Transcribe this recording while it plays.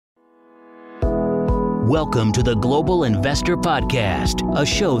Welcome to the Global Investor Podcast, a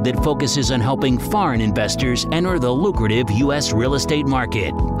show that focuses on helping foreign investors enter the lucrative U.S. real estate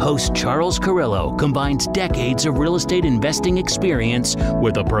market. Host Charles Carillo combines decades of real estate investing experience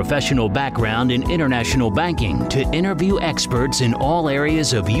with a professional background in international banking to interview experts in all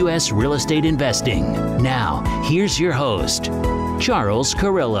areas of U.S. real estate investing. Now, here's your host, Charles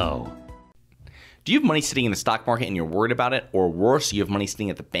Carillo. Do you have money sitting in the stock market and you're worried about it? Or worse, you have money sitting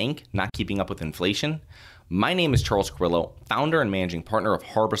at the bank, not keeping up with inflation? My name is Charles Carillo, founder and managing partner of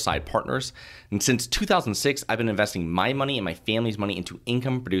Harborside Partners. And since 2006, I've been investing my money and my family's money into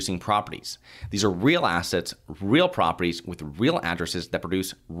income-producing properties. These are real assets, real properties with real addresses that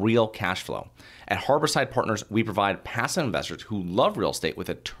produce real cash flow. At Harborside Partners, we provide passive investors who love real estate with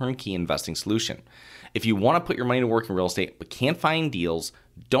a turnkey investing solution. If you want to put your money to work in real estate but can't find deals,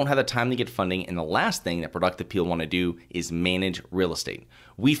 don't have the time to get funding, and the last thing that productive people want to do is manage real estate.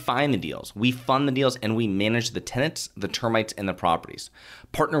 We find the deals, we fund the deals, and we manage the tenants, the termites, and the properties.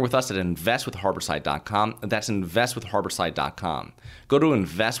 Partner with us at investwithharborside.com. That's investwithharborside.com. Go to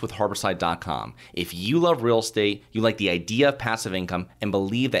investwithharborside.com. If you love real estate, you like the idea of passive income, and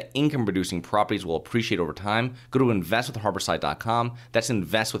believe that income-producing properties will appreciate over time, go to investwithharborside.com. That's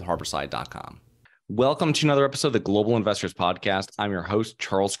investwithharborside.com. Welcome to another episode of the Global Investors Podcast. I'm your host,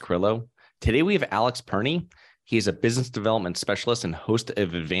 Charles Carillo. Today we have Alex Perny. He is a business development specialist and host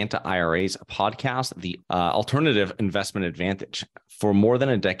of Advanta IRAs, a podcast, the Alternative Investment Advantage. For more than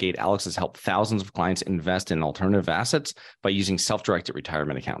a decade, Alex has helped thousands of clients invest in alternative assets by using self-directed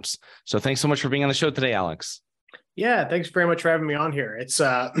retirement accounts. So thanks so much for being on the show today, Alex. Yeah, thanks very much for having me on here. It's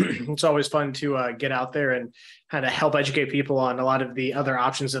it's always fun to get out there and kind of help educate people on a lot of the other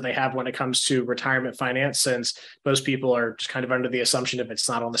options that they have when it comes to retirement finance, since most people are just kind of under the assumption if it's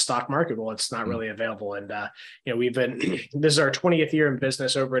not on the stock market, well, it's not really available. And, we've been, this is our 20th year in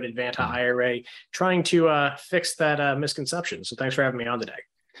business over at Advanta IRA, trying to fix that misconception. So thanks for having me on today.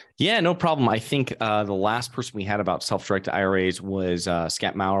 Yeah, no problem. I think the last person we had about self-directed IRAs was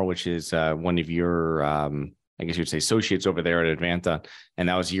Scott Maurer, which is one of your I guess you would say associates over there at Advanta. And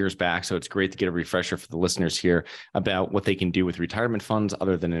that was years back. So it's great to get a refresher for the listeners here about what they can do with retirement funds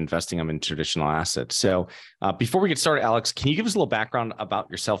other than investing them in traditional assets. So before we get started, Alex, can you give us a little background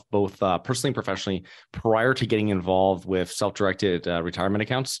about yourself, both personally and professionally, prior to getting involved with self-directed retirement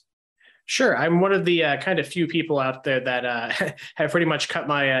accounts? Sure. I'm one of the kind of few people out there that have pretty much cut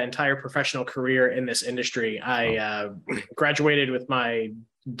my entire professional career in this industry. I graduated with my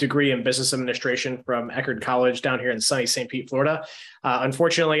degree in business administration from Eckerd College down here in sunny St. Pete, Florida.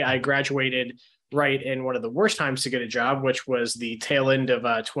 Unfortunately, I graduated right in one of the worst times to get a job, which was the tail end of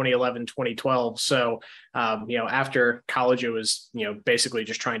 2011, 2012. So, after college, it was, basically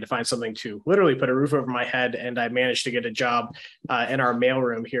just trying to find something to literally put a roof over my head. And I managed to get a job in our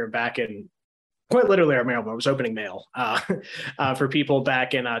mailroom here back in quite literally our mail. I was opening mail for people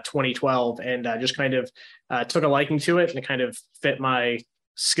back in 2012, and just kind of took a liking to it, and it kind of fit my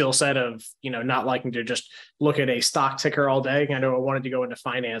skill set of, not liking to just look at a stock ticker all day. I know I wanted to go into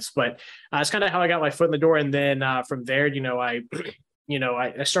finance, but it's kind of how I got my foot in the door. And then from there, I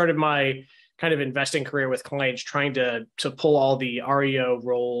started my kind of investing career with clients trying to pull all the REO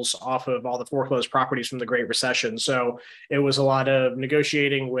rolls off of all the foreclosed properties from the Great Recession. So it was a lot of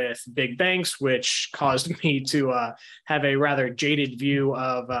negotiating with big banks, which caused me to have a rather jaded view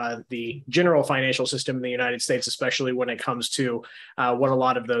of the general financial system in the United States, especially when it comes to what a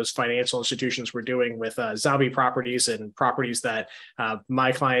lot of those financial institutions were doing with zombie properties and properties that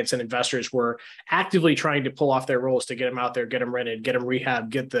my clients and investors were actively trying to pull off their rolls to get them out there, get them rented, get them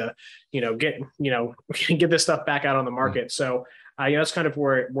rehab, get this stuff back out on the market. So, that's kind of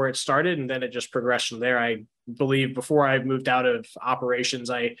where it started. And then it just progressed from there. I believe before I moved out of operations,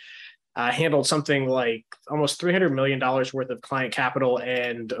 I handled something like almost $300 million worth of client capital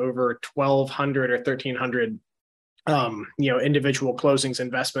and over 1,200 or 1,300 individual closings,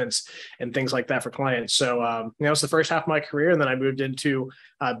 investments, and things like that for clients. So, it's the first half of my career. And then I moved into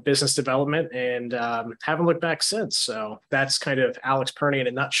business development and haven't looked back since. So that's kind of Alex Perny in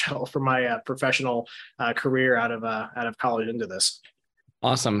a nutshell for my professional career out of college into this.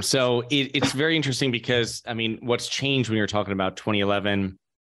 Awesome. So it's very interesting because, what's changed when you're talking about 2011,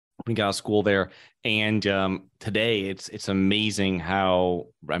 we got out of school there, and today it's amazing how,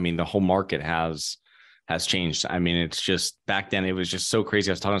 the whole market has changed. It's just back then it was just so crazy.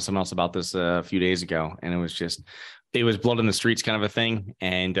 I was talking to someone else about this a few days ago, and it was blood in the streets kind of a thing,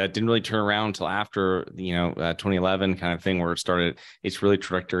 and didn't really turn around until after 2011 kind of thing where it started its really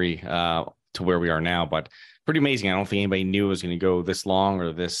trajectory to where we are now. But pretty amazing. I don't think anybody knew it was going to go this long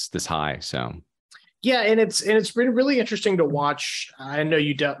or this high. So Yeah, and it's been really interesting to watch. I know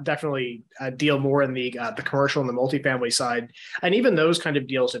you definitely deal more in the commercial and the multifamily side, and even those kind of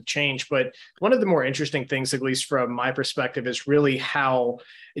deals have changed. But one of the more interesting things, at least from my perspective, is really how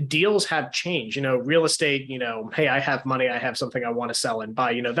deals have changed. Real estate. Hey, I have money, I have something I want to sell and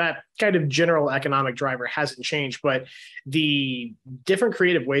buy. That kind of general economic driver hasn't changed, but the different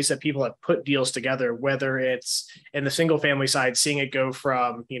creative ways that people have put deals together, whether it's in the single family side, seeing it go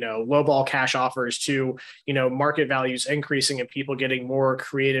from lowball cash offers to market values increasing and people getting more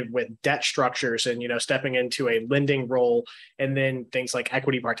creative with debt structures and stepping into a lending role, and then things like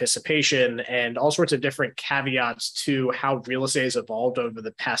equity participation and all sorts of different caveats to how real estate has evolved over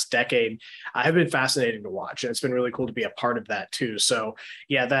the past decade have been fascinating to watch, and it's been really cool to be a part of that too. So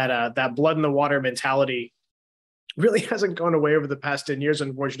yeah, that blood in the water mentality really hasn't gone away over the past 10 years,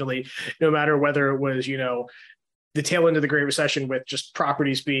 unfortunately, no matter whether it was, the tail end of the Great Recession with just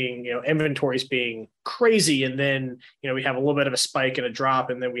properties being, inventories being crazy. And then, we have a little bit of a spike and a drop.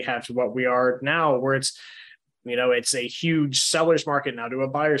 And then we have to what we are now, where it's a huge seller's market now to a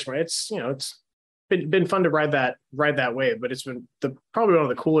buyer's market. It's been fun to ride that wave, but it's been probably one of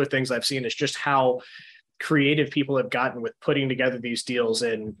the cooler things I've seen is just how creative people have gotten with putting together these deals.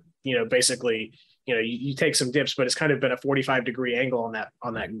 And, basically, you take some dips, but it's kind of been a 45-degree angle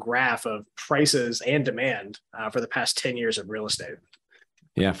on that graph of prices and demand for the past 10 years of real estate.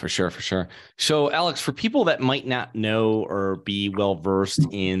 Yeah, for sure. So Alex, for people that might not know or be well-versed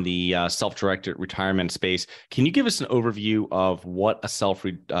in the self-directed retirement space, can you give us an overview of what a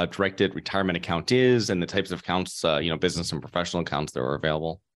self-directed retirement account is and the types of accounts, business and professional accounts that are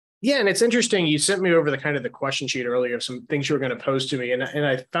available? Yeah, and it's interesting. You sent me over the question sheet earlier of some things you were going to pose to me, and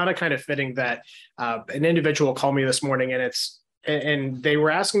I found it kind of fitting that an individual called me this morning, and they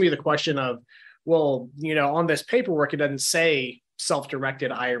were asking me the question of, well, on this paperwork it doesn't say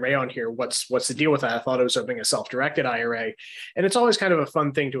self-directed IRA on here. What's the deal with that? I thought it was opening a self-directed IRA, and it's always kind of a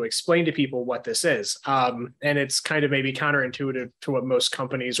fun thing to explain to people what this is. And it's kind of maybe counterintuitive to what most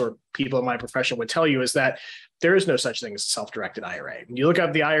companies or people in my profession would tell you, is that there is no such thing as a self-directed IRA. When you look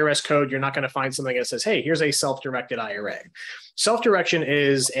up the IRS code, you're not going to find something that says, hey, here's a self-directed IRA. Self-direction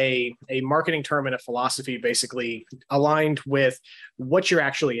is a marketing term and a philosophy basically aligned with what you're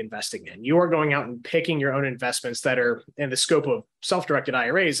actually investing in. You are going out and picking your own investments that are in the scope of self-directed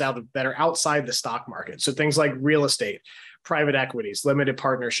IRAs that are outside the stock market. So things like real estate, private equities, limited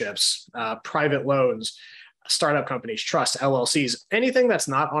partnerships, private loans, startup companies, trusts, LLCs, anything that's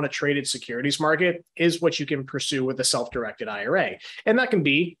not on a traded securities market is what you can pursue with a self-directed IRA. And that can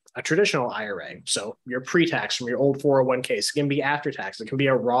be a traditional IRA. So your pre-tax from your old 401ks. It can be after tax. It can be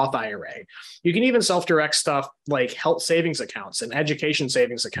a Roth IRA. You can even self-direct stuff like health savings accounts and education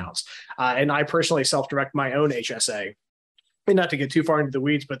savings accounts. And I personally self-direct my own HSA. And not to get too far into the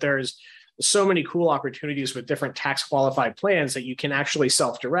weeds, but there's so many cool opportunities with different tax qualified plans that you can actually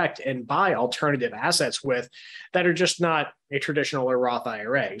self-direct and buy alternative assets with that are just not a traditional or Roth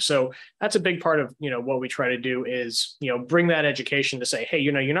IRA. So that's a big part of, what we try to do is, bring that education to say, hey,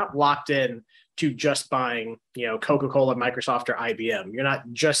 you're not locked in to just buying, Coca-Cola, Microsoft, or IBM. You're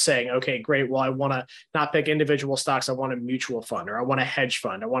not just saying, okay, great. Well, I want to not pick individual stocks. I want a mutual fund, or I want a hedge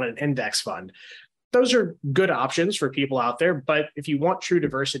fund. I want an index fund. Those are good options for people out there. But if you want true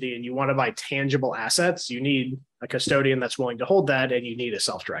diversity and you want to buy tangible assets, you need a custodian that's willing to hold that, and you need a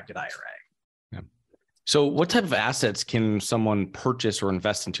self-directed IRA. Yeah. So what type of assets can someone purchase or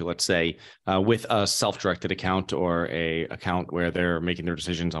invest into, let's say, with a self-directed account or a account where they're making their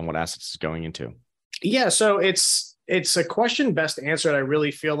decisions on what assets is going into? Yeah, so it's a question best answered, I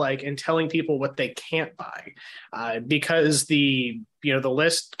really feel like, in telling people what they can't buy, because the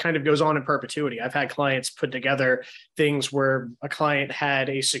list kind of goes on in perpetuity. I've had clients put together things where a client had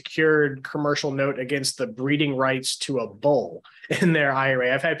a secured commercial note against the breeding rights to a bull in their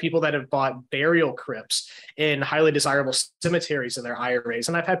IRA. I've had people that have bought burial crypts in highly desirable cemeteries in their IRAs,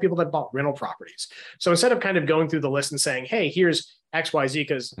 and I've had people that bought rental properties. So instead of kind of going through the list and saying, hey, here's XYZ,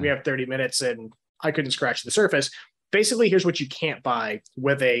 because we have 30 minutes and I couldn't scratch the surface. Basically, here's what you can't buy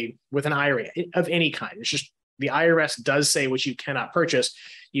with an IRA of any kind. It's just the IRS does say what you cannot purchase.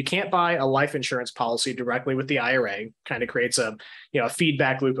 You can't buy a life insurance policy directly with the IRA. Kind of creates a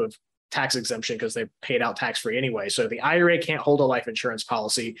feedback loop of tax exemption because they paid out tax-free anyway. So the IRA can't hold a life insurance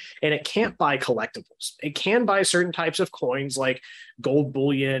policy, and it can't buy collectibles. It can buy certain types of coins like gold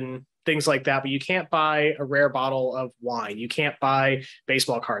bullion, things like that, but you can't buy a rare bottle of wine. You can't buy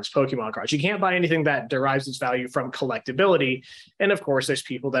baseball cards, Pokemon cards. You can't buy anything that derives its value from collectability. And of course, there's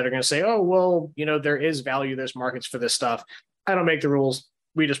people that are going to say, oh, well, there is value, there's markets for this stuff. I don't make the rules.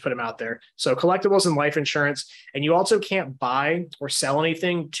 we just put them out there. So collectibles and life insurance, and you also can't buy or sell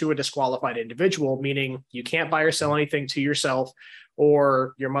anything to a disqualified individual, meaning you can't buy or sell anything to yourself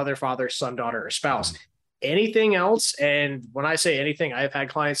or your mother, father, son, daughter, or spouse. Anything else, and when I say anything, I've had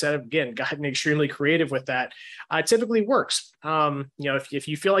clients that have, again, gotten extremely creative with that. Typically works. If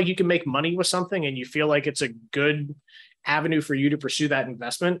you feel like you can make money with something and you feel like it's a good avenue for you to pursue that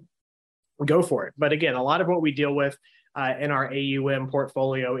investment, go for it. But again, a lot of what we deal with in our AUM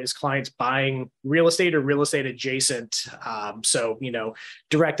portfolio is clients buying real estate or real estate adjacent.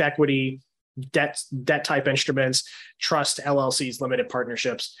 Direct equity, debt type instruments, trust, LLCs, limited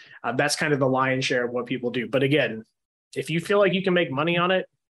partnerships. That's kind of the lion's share of what people do. But again, if you feel like you can make money on it,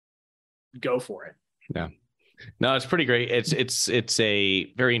 go for it. Yeah. No, it's pretty great. It's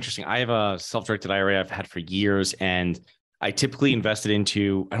a very interesting. I have a self-directed IRA I've had for years, and I typically invested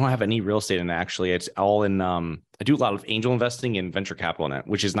into, I don't have any real estate in it, actually. It's all in, I do a lot of angel investing and venture capital in it,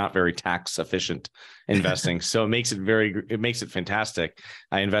 which is not very tax efficient investing. So it makes it fantastic.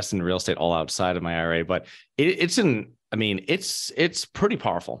 I invest in real estate all outside of my IRA, but it's pretty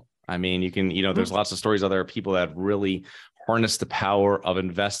powerful. I mean, you can, there's lots of stories of other people that really harness the power of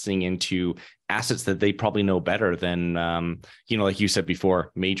investing into assets that they probably know better than, like you said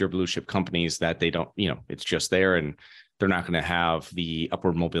before, major blue chip companies that they don't, it's just there, and they're not going to have the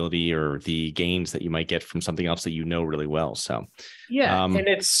upward mobility or the gains that you might get from something else that really well. So, yeah. And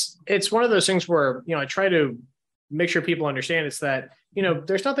it's one of those things where, I try to make sure people understand it's that,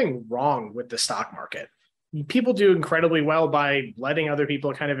 there's nothing wrong with the stock market. People do incredibly well by letting other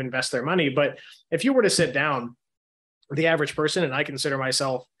people kind of invest their money. But if you were to sit down, the average person, and I consider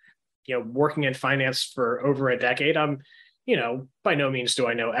myself, working in finance for over a decade, I'm, by no means do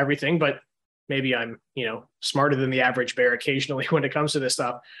I know everything, but maybe I'm, smarter than the average bear occasionally when it comes to this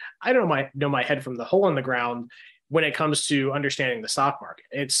stuff. I don't know my head from the hole in the ground when it comes to understanding the stock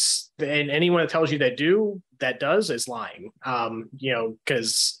market. And anyone that tells you that does is lying.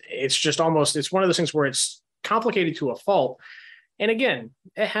 Because it's one of those things where it's complicated to a fault. And again,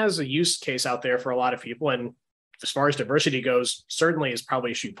 it has a use case out there for a lot of people. And as far as diversity goes, certainly is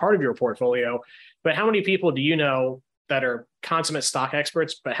probably a huge part of your portfolio. But how many people do you know that are consummate stock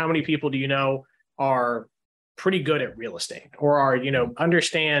experts, but how many people do you know are pretty good at real estate or are,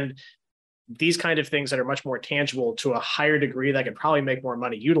 understand these kind of things that are much more tangible to a higher degree that could probably make more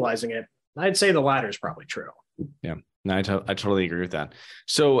money utilizing it? I'd say the latter is probably true. Yeah, no, I totally agree with that.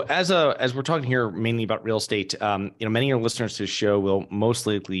 So as we're talking here mainly about real estate, many of your listeners to the show will most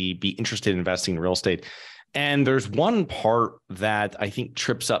likely be interested in investing in real estate. And there's one part that I think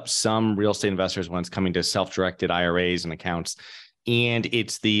trips up some real estate investors when it's coming to self-directed IRAs and accounts, and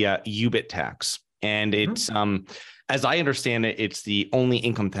it's the UBIT tax. And it's, as I understand it, it's the only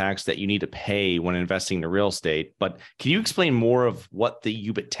income tax that you need to pay when investing in real estate. But can you explain more of what the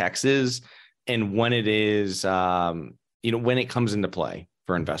UBIT tax is and when it is, when it comes into play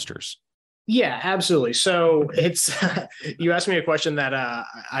for investors? Yeah, absolutely. So it's you asked me a question that I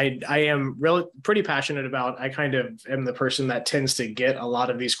am really pretty passionate about. I kind of am the person that tends to get a lot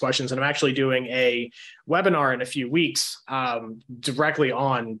of these questions, and I'm actually doing a webinar in a few weeks directly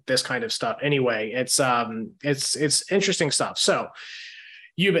on this kind of stuff. Anyway, it's interesting stuff. So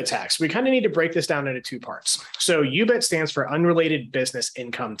UBIT tax, we kind of need to break this down into two parts. So UBIT stands for unrelated business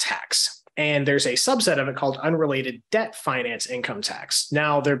income tax. And there's a subset of it called unrelated debt finance income tax.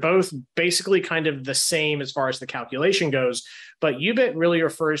 Now, they're both basically kind of the same as far as the calculation goes, but UBIT really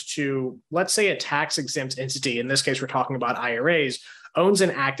refers to, let's say, a tax-exempt entity. In this case, we're talking about IRAs, owns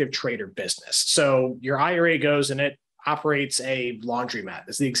an active trade or business. So your IRA goes and it operates a laundromat,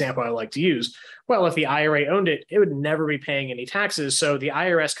 is the example I like to use. Well, if the IRA owned it, it would never be paying any taxes. So the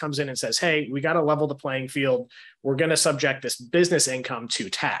IRS comes in and says, hey, we got to level the playing field. We're going to subject this business income to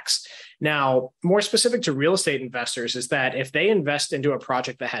tax. Now, more specific to real estate investors is that if they invest into a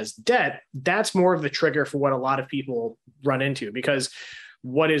project that has debt, that's more of the trigger for what a lot of people run into, because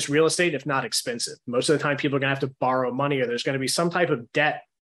what is real estate if not expensive? Most of the time, people are going to have to borrow money, or there's going to be some type of debt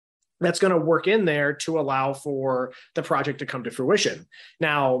that's going to work in there to allow for the project to come to fruition.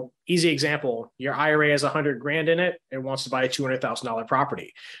 Now, easy example, your IRA has $100,000 in it. It wants to buy a $200,000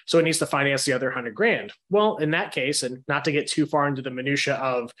 property. So it needs to finance the other $100,000. Well, in that case, and not to get too far into the minutia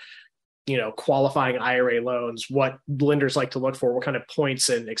of, qualifying IRA loans, what lenders like to look for, what kind of points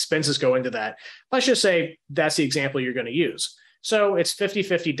and expenses go into that. Let's just say that's the example you're going to use. So it's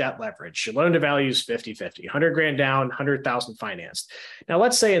 50-50 debt leverage. Your loan to value is 50-50, 100 grand down, 100,000 financed. Now,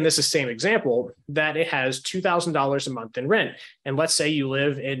 let's say in this same example that it has $2,000 a month in rent. And let's say you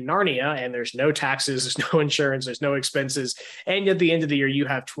live in Narnia and there's no taxes, there's no insurance, there's no expenses. And at the end of the year, you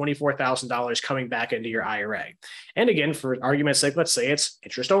have $24,000 coming back into your IRA. And again, for argument's sake, let's say it's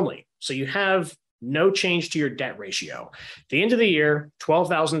interest only. So you have no change to your debt ratio. At the end of the year,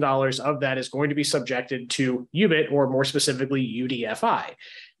 $12,000 of that is going to be subjected to UBIT, or more specifically, UDFI.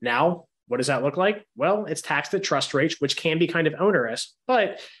 Now, what does that look like? Well, it's taxed at trust rates, which can be kind of onerous,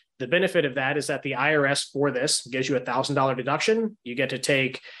 but the benefit of that is that the IRS for this gives you a $1,000 deduction. You get to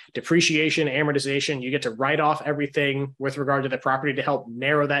take depreciation, amortization, you get to write off everything with regard to the property to help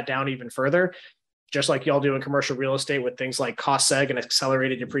narrow that down even further. Just like y'all do in commercial real estate with things like cost seg and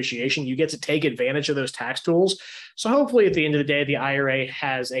accelerated depreciation, you get to take advantage of those tax tools. So hopefully at the end of the day, the IRA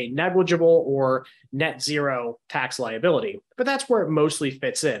has a negligible or net zero tax liability. But that's where it mostly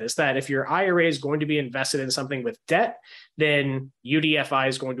fits in, is that if your IRA is going to be invested in something with debt, then UDFI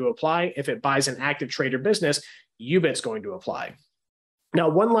is going to apply. If it buys an active trader business, UBIT is going to apply. Now,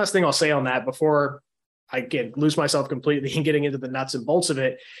 one last thing I'll say on that before I again lose myself completely in getting into the nuts and bolts of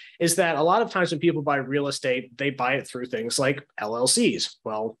it, is that a lot of times when people buy real estate, they buy it through things like LLCs.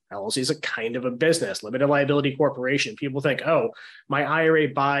 Well, LLCs are kind of a business, limited liability corporation. People think, oh, my IRA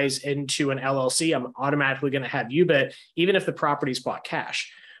buys into an LLC, I'm automatically going to have UBIT, even if the property's bought cash.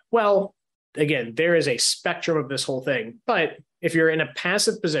 Well, again, there is a spectrum of this whole thing, but if you're in a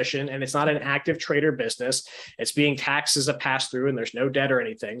passive position and it's not an active trader business, it's being taxed as a pass-through and there's no debt or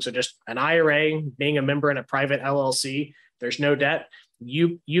anything. So just an IRA, being a member in a private LLC, there's no debt,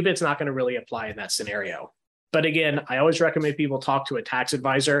 UBIT's not going to really apply in that scenario. But again, I always recommend people talk to a tax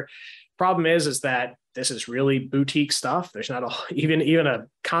advisor. Problem is that this is really boutique stuff. There's not even a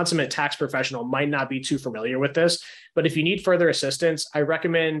consummate tax professional might not be too familiar with this. But if you need further assistance, I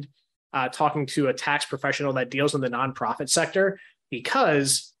recommend talking to a tax professional that deals in the nonprofit sector,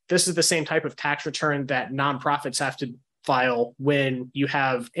 because this is the same type of tax return that nonprofits have to file when you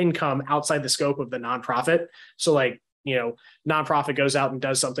have income outside the scope of the nonprofit. So like, nonprofit goes out and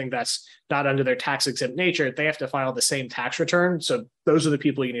does something that's not under their tax exempt nature, they have to file the same tax return. So those are the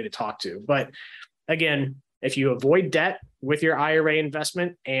people you need to talk to. But again, if you avoid debt with your IRA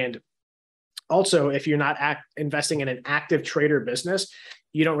investment, and also if you're not investing in an active trader business,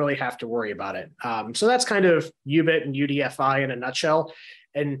 you don't really have to worry about it. So that's kind of UBIT and UDFI in a nutshell.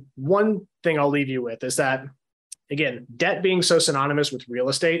 And one thing I'll leave you with is that, again, debt being so synonymous with real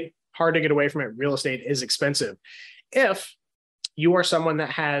estate, hard to get away from it. Real estate is expensive. If you are someone that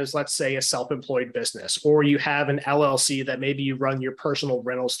has, let's say, a self-employed business, or you have an LLC that maybe you run your personal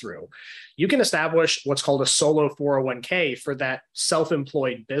rentals through, you can establish what's called a solo 401k for that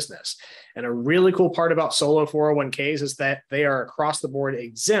self-employed business. And a really cool part about solo 401ks is that they are across the board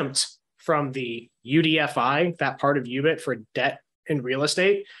exempt from the UDFI, that part of UBIT for debt in real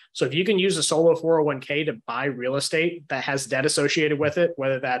estate. So if you can use a solo 401k to buy real estate that has debt associated with it,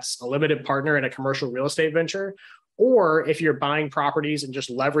 whether that's a limited partner in a commercial real estate venture, or if you're buying properties and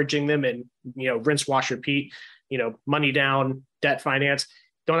just leveraging them and, rinse, wash, repeat, money down, debt finance,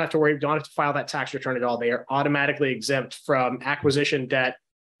 don't have to worry, don't have to file that tax return at all. They are automatically exempt from acquisition debt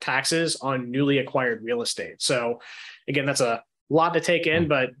taxes on newly acquired real estate. So again, that's a lot to take in,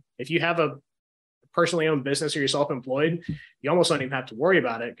 but if you have a personally owned business or you're self-employed, you almost don't even have to worry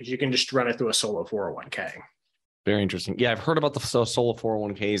about it because you can just run it through a solo 401k. Very interesting. Yeah, I've heard about the solo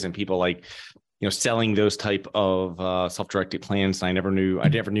 401ks and people like, selling those type of self-directed plans. I never knew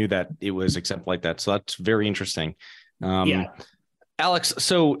that it was exempt like that. So that's very interesting. Yeah. Alex,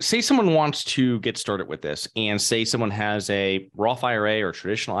 so say someone wants to get started with this, and say someone has a Roth IRA or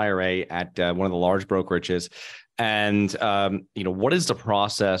traditional IRA at one of the large brokerages, and what is the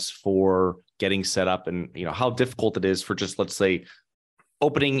process for getting set up, and how difficult it is for just, let's say,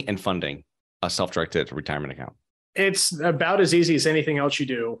 opening and funding a self-directed retirement account? It's about as easy as anything else you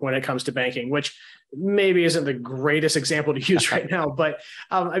do when it comes to banking, which maybe isn't the greatest example to use right now. But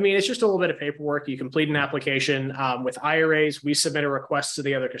it's just a little bit of paperwork. You complete an application. With IRAs, we submit a request to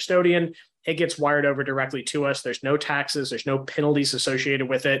the other custodian. It gets wired over directly to us. There's no taxes. There's no penalties associated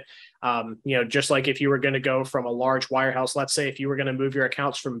with it. Just like if you were going to go from a large wirehouse, let's say if you were going to move your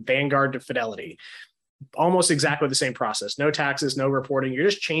accounts from Vanguard to Fidelity, almost exactly the same process. No taxes, no reporting. You're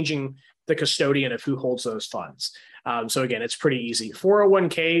just changing the custodian of who holds those funds. So again, it's pretty easy.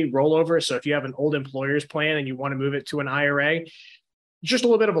 401k rollover. So if you have an old employer's plan and you want to move it to an IRA, just a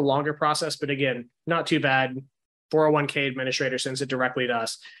little bit of a longer process, but again, not too bad. 401k administrator sends it directly to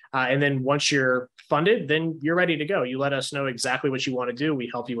us. And then once you're funded, then you're ready to go. You let us know exactly what you want to do. We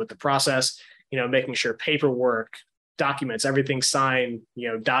help you with the process, making sure paperwork, documents, everything signed,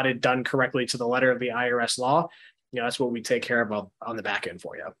 dotted, done correctly to the letter of the IRS law, that's what we take care of on the back end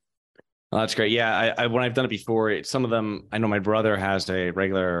for you. Oh, that's great. Yeah, I when I've done it before, some of them, I know my brother has a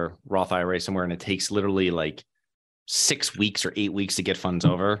regular Roth IRA somewhere, and it takes literally like 6 weeks or 8 weeks to get funds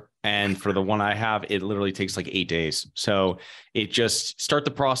over. And for the one I have, it literally takes like 8 days. So it just start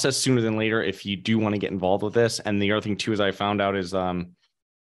the process sooner than later if you do want to get involved with this. And the other thing too, is I found out is, when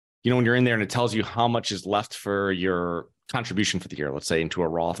you're in there and it tells you how much is left for your contribution for the year, let's say into a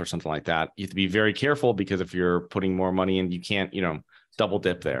Roth or something like that, you have to be very careful, because if you're putting more money in, you can't, double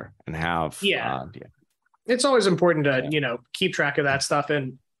dip there and have, it's always important to, keep track of that stuff.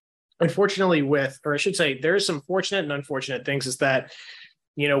 And unfortunately or I should say, there's some fortunate and unfortunate things, is that,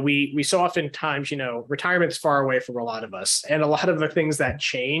 we so oftentimes, retirement's far away from a lot of us, and a lot of the things that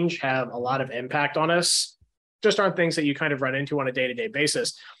change have a lot of impact on us, just aren't things that you kind of run into on a day-to-day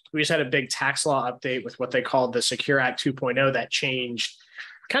basis. We just had a big tax law update with what they called the Secure Act 2.0 that changed,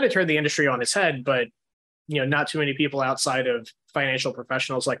 kind of turned the industry on its head, but, not too many people outside of financial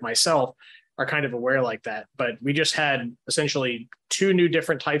professionals like myself are kind of aware like that. But we just had essentially 2 new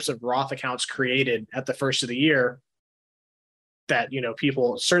different types of Roth accounts created at the first of the year that,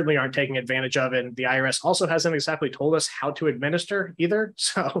 people certainly aren't taking advantage of. And the IRS also hasn't exactly told us how to administer either.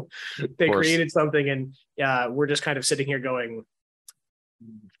 So they created something, and we're just kind of sitting here going,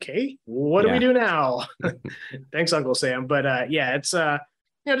 okay, what do we do now? Thanks, Uncle Sam. But it's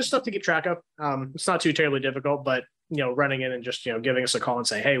just stuff to keep track of. It's not too terribly difficult, but running in and just giving us a call and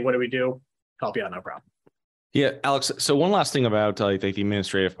say, hey, what do we do? Help you out, no problem. Yeah, Alex. So one last thing about the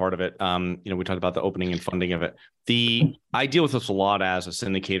administrative part of it. We talked about the opening and funding of it. I deal with this a lot as a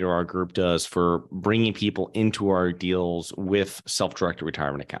syndicator. Our group does, for bringing people into our deals with self-directed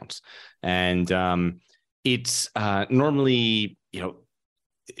retirement accounts, and it's normally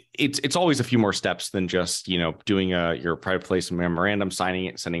it's always a few more steps than just doing your private placement memorandum, signing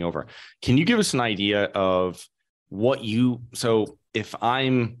it, sending over. Can you give us an idea of what if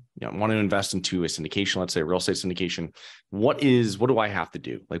I'm want to invest into a syndication, let's say a real estate syndication, what do I have to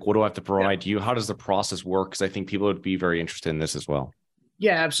do? Like, what do I have to provide to you? How does the process work? Because I think people would be very interested in this as well.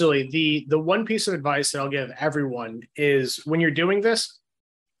 Yeah, absolutely. The one piece of advice that I'll give everyone is, when you're doing this,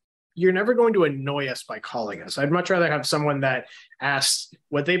 you're never going to annoy us by calling us. I'd much rather have someone that asks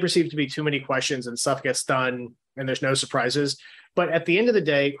what they perceive to be too many questions and stuff gets done and there's no surprises. But at the end of the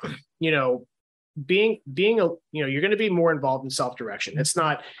day, being you're going to be more involved in self-direction. It's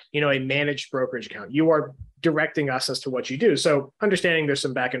not, a managed brokerage account. You are directing us as to what you do. So understanding there's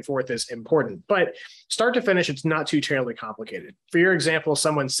some back and forth is important, but start to finish, it's not too terribly complicated. For your example,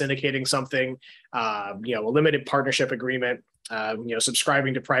 someone syndicating something, a limited partnership agreement,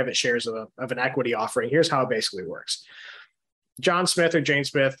 subscribing to private shares of an equity offering. Here's how it basically works. John Smith or Jane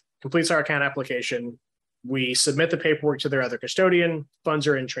Smith completes our account application. We submit the paperwork to their other custodian. Funds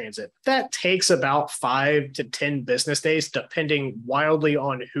are in transit. That takes about 5 to 10 business days, depending wildly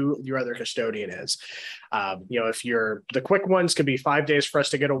on who your other custodian is. If the quick ones could be 5 days for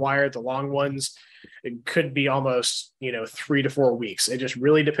us to get a wire. The long ones, it could be almost 3 to 4 weeks. It just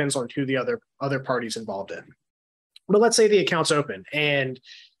really depends on who the other parties involved in. But let's say the account's open, and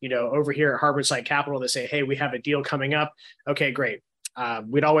over here at Harborside Capital, they say, hey, we have a deal coming up. Okay, great.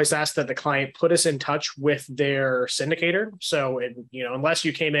 We'd always ask that the client put us in touch with their syndicator. So, unless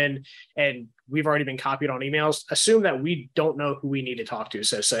you came in and we've already been copied on emails, assume that we don't know who we need to talk to.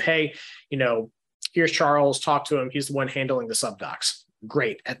 So hey, here's Charles, talk to him. He's the one handling the subdocs.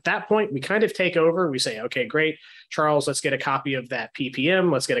 Great. At that point, we kind of take over. We say, okay, great. Charles, let's get a copy of that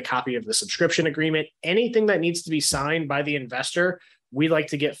PPM. Let's get a copy of the subscription agreement. Anything that needs to be signed by the investor, we like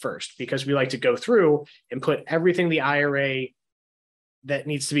to get first, because we like to go through and put everything the IRA that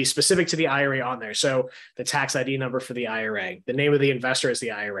needs to be specific to the IRA on there. So the tax ID number for the IRA, the name of the investor is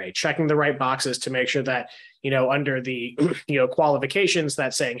the IRA, checking the right boxes to make sure that, under the, qualifications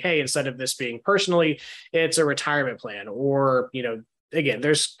that's saying, hey, instead of this being personally, it's a retirement plan, or, again,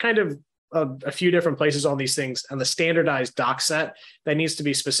 there's kind of a few different places on these things on the standardized doc set that needs to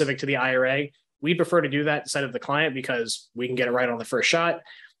be specific to the IRA. We prefer to do that instead of the client, because we can get it right on the first shot.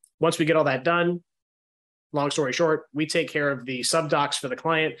 Once we get all that done, long story short, we take care of the subdocs for the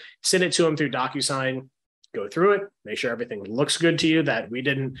client, send it to them through DocuSign, go through it, make sure everything looks good to you, that we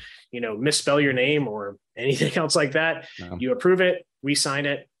didn't, misspell your name or anything else like that. No. You approve it, we sign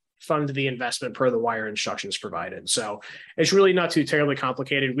it, fund the investment per the wire instructions provided. So it's really not too terribly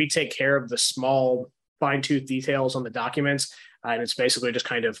complicated. We take care of the small fine-tooth details on the documents, and it's basically just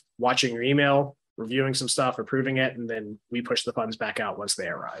kind of watching your email, reviewing some stuff, approving it, and then we push the funds back out once they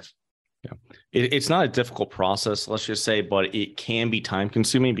arrive. Yeah. It's not a difficult process, let's just say, but it can be time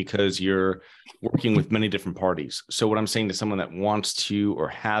consuming because you're working with many different parties. So what I'm saying to someone that wants to, or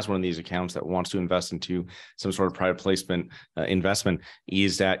has one of these accounts that wants to invest into some sort of private placement investment,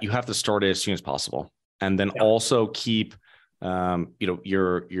 is that you have to start it as soon as possible. And then also keep,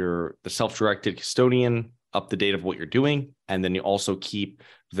 the self-directed custodian up to date of what you're doing. And then you also keep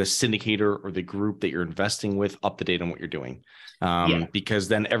the syndicator or the group that you're investing with up to date on what you're doing. Because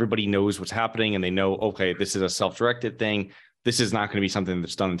then everybody knows what's happening and they know, okay, this is a self-directed thing. This is not going to be something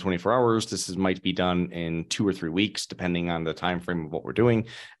that's done in 24 hours. This might be done in 2 or 3 weeks, depending on the time frame of what we're doing.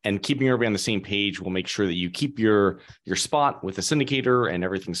 And keeping everybody on the same page will make sure that you keep your spot with the syndicator and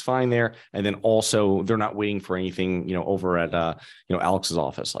everything's fine there. And then also they're not waiting for anything, over at Alex's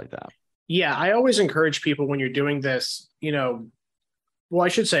office like that. Yeah, I always encourage people when you're doing this, well, I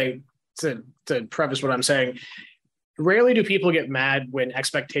should say, to preface what I'm saying, rarely do people get mad when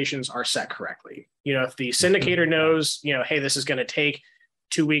expectations are set correctly. If the syndicator knows, hey, this is going to take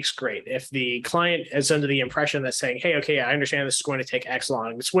 2 weeks, great. If the client is under the impression that's saying, hey, okay, I understand this is going to take X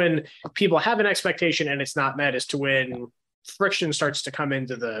long. It's when people have an expectation and it's not met as to when friction starts to come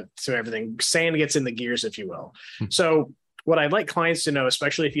into everything. Sand gets in the gears, if you will. So what I'd like clients to know,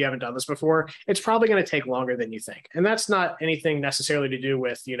 especially if you haven't done this before, it's probably going to take longer than you think. And that's not anything necessarily to do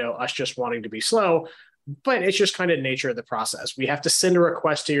with, us just wanting to be slow, but it's just kind of nature of the process. We have to send a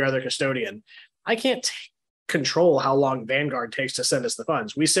request to your other custodian. I can't control how long Vanguard takes to send us the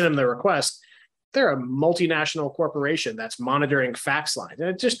funds. We send them the request. They're a multinational corporation that's monitoring fax lines. And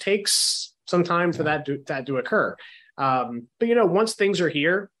it just takes some time for that to occur. But, once things are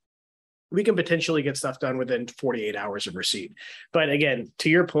here, we can potentially get stuff done within 48 hours of receipt. But again, to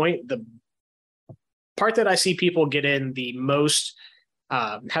your point, the part that I see people get in the most,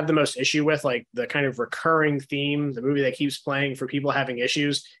 have the most issue with, like the kind of recurring theme, the movie that keeps playing for people having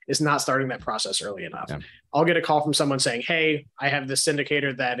issues, is not starting that process early enough. Yeah. I'll get a call from someone saying, hey, I have this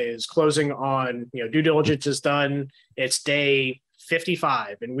syndicator that is closing on, due diligence is done. It's day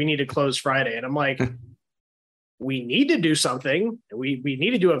 55 and we need to close Friday. And I'm like, we need to do something. We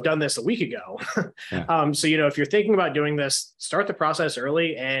needed to have done this a week ago. Yeah. So, if you're thinking about doing this, start the process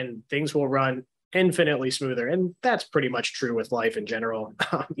early and things will run infinitely smoother. And that's pretty much true with life in general.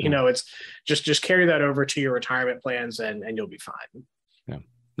 It's just carry that over to your retirement plans and you'll be fine. Yeah.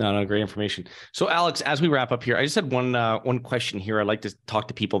 No, great information. So Alex, as we wrap up here, I just had one question here. I'd like to talk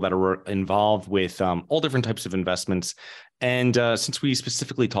to people that are involved with all different types of investments. And since we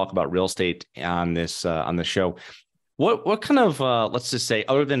specifically talk about real estate on this show, what kind of, let's just say,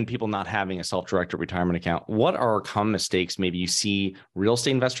 other than people not having a self-directed retirement account, what are common mistakes maybe you see real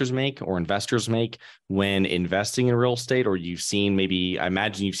estate investors make or investors make when investing in real estate? Or you've seen I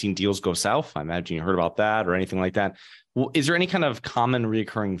imagine you've seen deals go south. I imagine you heard about that or anything like that. Well, is there any kind of common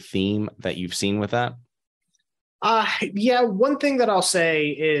recurring theme that you've seen with that? Yeah, one thing that I'll say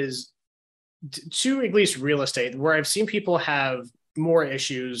is to at least real estate, where I've seen people have more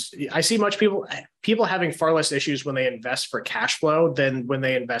issues. I see people having far less issues when they invest for cash flow than when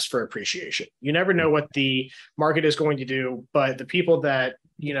they invest for appreciation. You never know what the market is going to do, but the people that,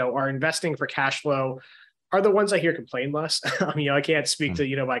 are investing for cash flow are the ones I hear complain less. I can't speak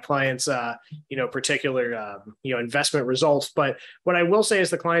to, my clients, particular, investment results, but what I will say is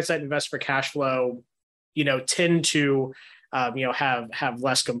the clients that invest for cash flow, tend to, have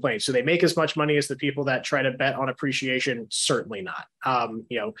less complaints. So they make as much money as the people that try to bet on appreciation. Certainly not.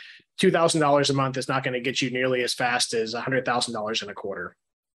 $2,000 a month is not going to get you nearly as fast as $100,000 in a quarter.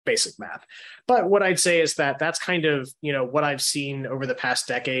 Basic math. But what I'd say is that that's kind of, what I've seen over the past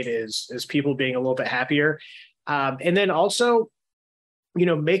decade is people being a little bit happier. And then also,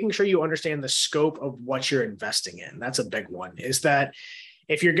 making sure you understand the scope of what you're investing in. That's a big one, is that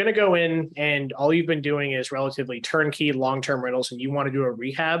if you're going to go in and all you've been doing is relatively turnkey long-term rentals and you want to do a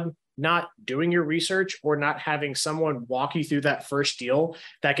rehab, not doing your research or not having someone walk you through that first deal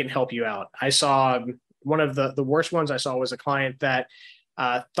that can help you out. I saw one of the worst ones I saw was a client that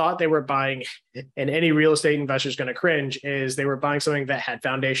thought they were buying, and any real estate investor is going to cringe, is they were buying something that had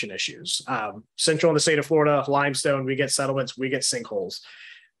foundation issues. Central in the state of Florida, limestone, we get settlements, we get sinkholes.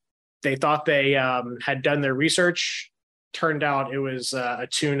 They thought they had done their research. Turned out it was a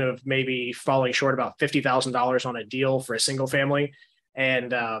tune of maybe falling short about $50,000 on a deal for a single family.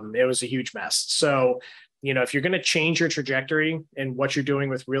 And it was a huge mess. So, if you're going to change your trajectory and what you're doing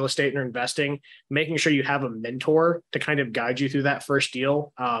with real estate and investing, making sure you have a mentor to kind of guide you through that first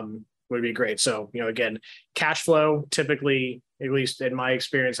deal would be great. So, again, cash flow, typically, at least in my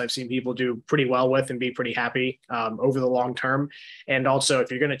experience, I've seen people do pretty well with and be pretty happy over the long term. And also,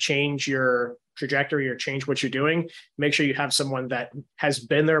 if you're going to change your trajectory or change what you're doing, make sure you have someone that has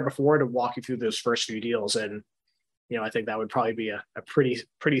been there before to walk you through those first few deals. And, I think that would probably be a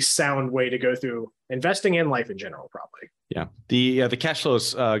pretty sound way to go through investing in life in general, probably. Yeah. The cash flow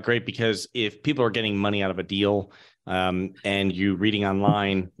is great, because if people are getting money out of a deal, and you reading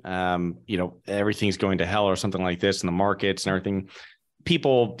online, everything's going to hell or something like this in the markets and everything,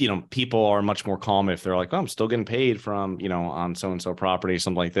 people are much more calm if they're like, oh, I'm still getting paid from, on so-and-so property,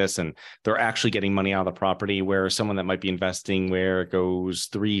 something like this. And they're actually getting money out of the property, where someone that might be investing where it goes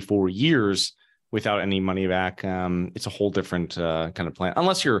 3-4 years without any money back, it's a whole different kind of plan,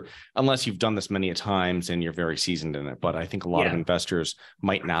 unless you've done this many times and you're very seasoned in it. But I think a lot of investors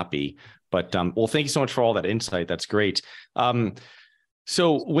might not be. But well, thank you so much for all that insight. That's great.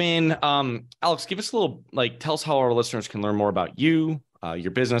 So when Alex, give us a little, tell us how our listeners can learn more about you,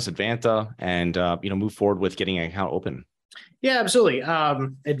 your business, Advanta, and move forward with getting an account open. Yeah, absolutely.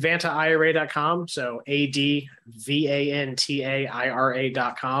 AdvantaIRA.com. So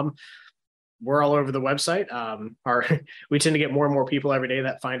ADVANTAIRA.com. We're all over the website. We tend to get more and more people every day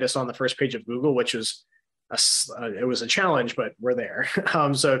that find us on the first page of Google, which is it was a challenge, but we're there.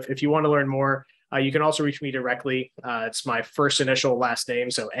 So if you want to learn more, you can also reach me directly. It's my first initial last name.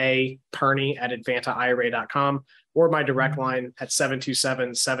 So Perny at AdvantaIRA.com, or my direct line at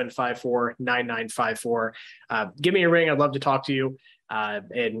 727-754-9954. Give me a ring. I'd love to talk to you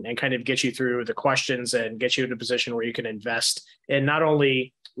and kind of get you through the questions and get you in a position where you can invest in not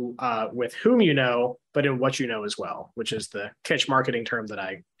only with whom you know, but in what you know as well, which is the catch marketing term that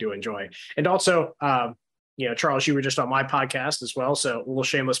I do enjoy. And also, Charles, you were just on my podcast as well. So a little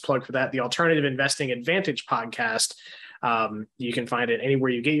shameless plug for that. The Alternative Investing Advantage podcast. You can find it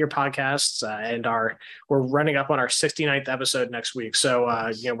anywhere you get your podcasts, and we're running up on our 69th episode next week.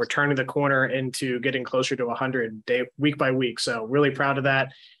 So, we're turning the corner into getting closer to 100 week by week. So really proud of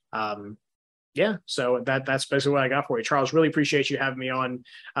that. So that's basically what I got for you, Charles. Really appreciate you having me on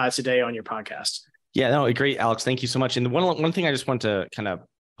today on your podcast. Yeah, no, great, Alex. Thank you so much. And one thing I just want to kind of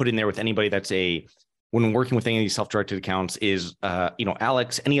put in there with anybody when working with any of these self-directed accounts is,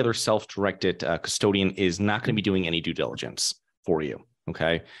 Alex, any other self-directed custodian is not going to be doing any due diligence for you.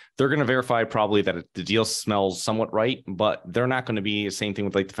 Okay. They're going to verify probably that the deal smells somewhat right, but they're not going to be the same thing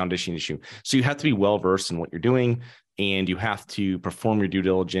with the foundation issue. So you have to be well-versed in what you're doing, and you have to perform your due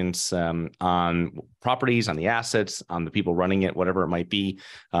diligence on properties, on the assets, on the people running it, whatever it might be,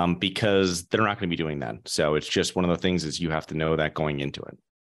 because they're not going to be doing that. So it's just one of the things is you have to know that going into it.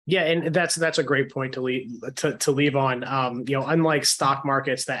 Yeah, and that's a great point to leave on. Unlike stock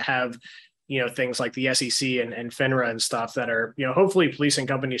markets that have things like the SEC and FINRA and stuff that are hopefully policing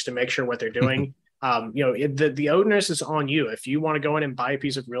companies to make sure what they're doing. The onus is on you. If you want to go in and buy a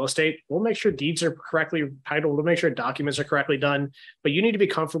piece of real estate, we'll make sure deeds are correctly titled. We'll make sure documents are correctly done. But you need to be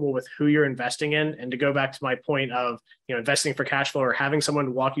comfortable with who you're investing in. And to go back to my point of investing for cash flow, or having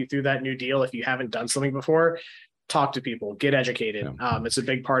someone walk you through that new deal if you haven't done something before. Talk to people, get educated. It's a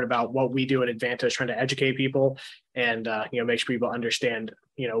big part about what we do at Advanta, is trying to educate people and make sure people understand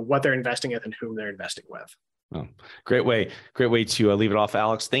what they're investing in and whom they're investing with. Oh, great way to leave it off,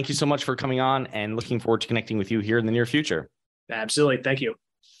 Alex. Thank you so much for coming on, and looking forward to connecting with you here in the near future. Absolutely. Thank you.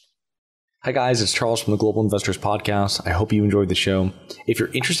 Hi guys, it's Charles from the Global Investors Podcast. I hope you enjoyed the show. If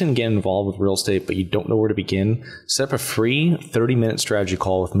you're interested in getting involved with real estate, but you don't know where to begin, set up a free 30-minute strategy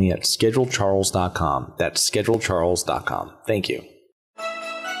call with me at schedulecharles.com. That's schedulecharles.com. Thank you.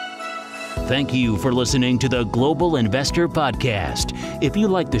 Thank you for listening to the Global Investor Podcast. If you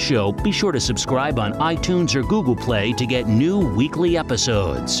like the show, be sure to subscribe on iTunes or Google Play to get new weekly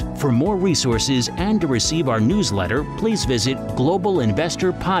episodes. For more resources and to receive our newsletter, please visit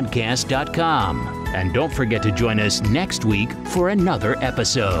globalinvestorpodcast.com. And don't forget to join us next week for another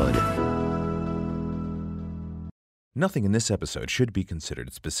episode. Nothing in this episode should be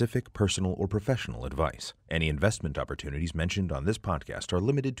considered specific, personal, or professional advice. Any investment opportunities mentioned on this podcast are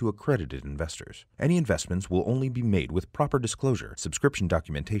limited to accredited investors. Any investments will only be made with proper disclosure, subscription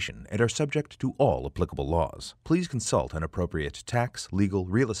documentation, and are subject to all applicable laws. Please consult an appropriate tax, legal,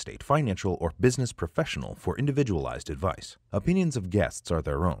 real estate, financial, or business professional for individualized advice. Opinions of guests are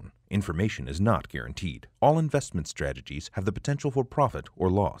their own. Information is not guaranteed. All investment strategies have the potential for profit or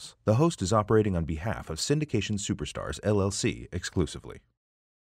loss. The host is operating on behalf of Syndication Superstars LLC exclusively.